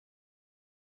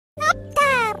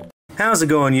How's it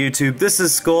going, YouTube? This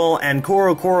is Skull, and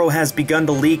CoroCoro has begun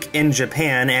to leak in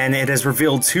Japan, and it has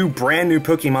revealed two brand new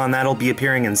Pokemon that'll be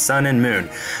appearing in Sun and Moon.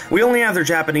 We only have their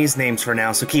Japanese names for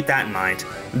now, so keep that in mind.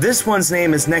 This one's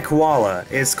name is Nekoala.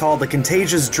 It's called the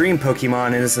Contagious Dream Pokemon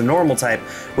and is a normal type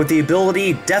with the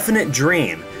ability Definite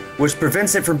Dream, which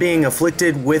prevents it from being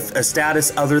afflicted with a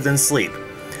status other than sleep.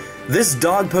 This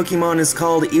dog Pokemon is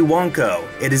called Iwanko.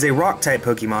 It is a rock-type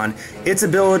Pokemon. Its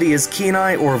ability is Keen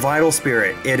Eye or Vital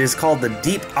Spirit. It is called the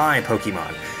Deep Eye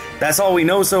Pokemon. That's all we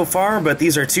know so far, but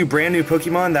these are two brand new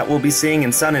Pokemon that we'll be seeing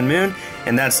in Sun and Moon,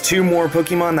 and that's two more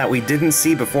Pokemon that we didn't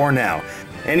see before now.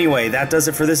 Anyway, that does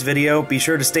it for this video. Be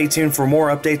sure to stay tuned for more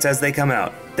updates as they come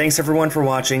out. Thanks everyone for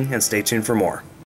watching, and stay tuned for more.